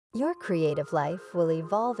Your creative life will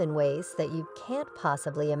evolve in ways that you can't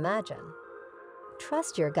possibly imagine.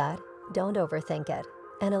 Trust your gut, don't overthink it,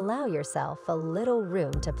 and allow yourself a little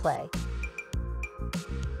room to play.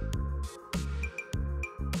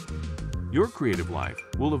 Your creative life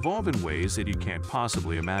will evolve in ways that you can't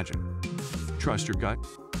possibly imagine. Trust your gut,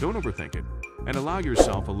 don't overthink it, and allow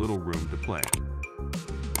yourself a little room to play.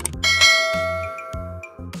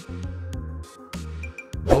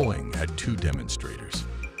 Boeing had two demonstrators,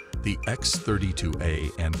 the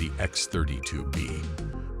X-32A and the X-32B.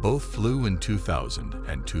 Both flew in 2000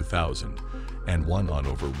 and won on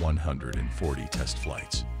over 140 test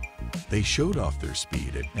flights. They showed off their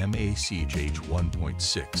speed at MACH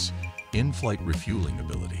 1.6, in-flight refueling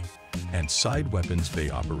ability, and side weapons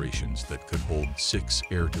bay operations that could hold 6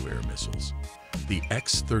 air-to-air missiles. The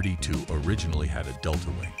X-32 originally had a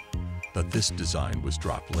delta wing, but this design was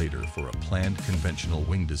dropped later for a planned conventional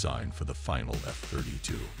wing design for the final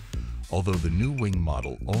F-32, although the new wing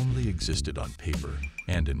model only existed on paper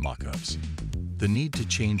and in mock-ups. The need to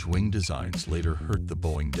change wing designs later hurt the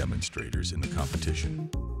Boeing demonstrators in the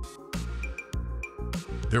competition.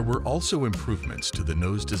 There were also improvements to the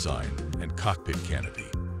nose design and cockpit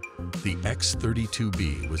canopy. The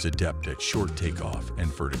X-32B was adept at short takeoff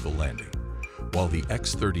and vertical landing, while the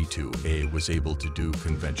X-32A was able to do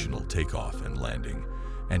conventional takeoff and landing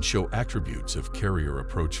and show attributes of carrier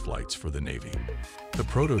approach flights for the Navy. The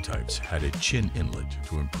prototypes had a chin inlet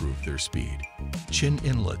to improve their speed. Chin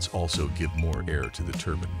inlets also give more air to the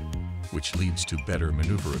turbine, which leads to better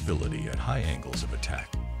maneuverability at high angles of attack.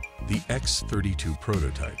 The X-32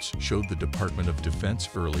 prototypes showed the Department of Defense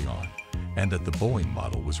early on, and that the Boeing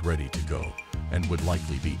model was ready to go and would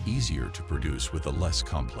likely be easier to produce with a less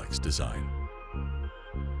complex design.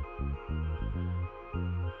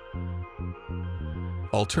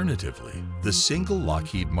 Alternatively, the single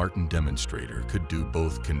Lockheed Martin demonstrator could do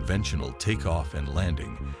both conventional takeoff and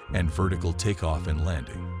landing and vertical takeoff and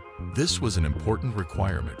landing. This was an important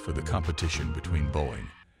requirement for the competition between Boeing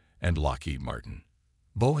and Lockheed Martin.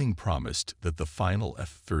 Boeing promised that the final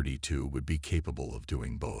F-32 would be capable of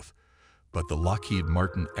doing both, but the Lockheed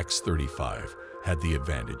Martin X-35 had the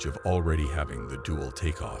advantage of already having the dual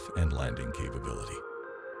takeoff and landing capability.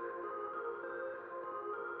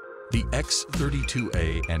 The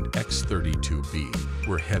X-32A and X-32B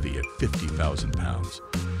were heavy at 50,000 pounds,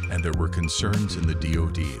 and there were concerns in the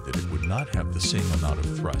DoD that it would not have the same amount of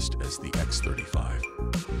thrust as the X-35.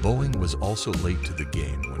 Boeing was also late to the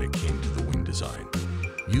game when it came to the wing design.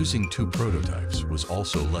 Using two prototypes was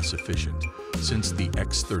also less efficient, since the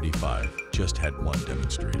X-35 just had one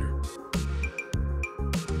demonstrator.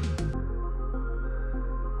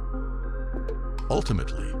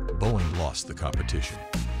 Ultimately, Boeing lost the competition.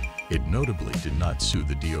 It notably did not sue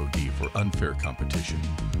the DoD for unfair competition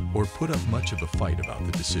or put up much of a fight about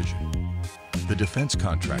the decision. The defense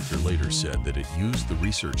contractor later said that it used the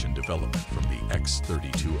research and development from the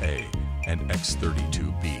X-32A and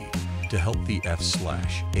X-32B to help the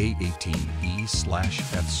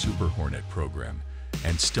F/A-18E/F Super Hornet program,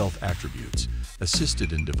 and stealth attributes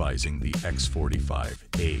assisted in devising the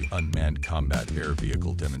X-45A unmanned combat air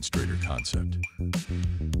vehicle demonstrator concept.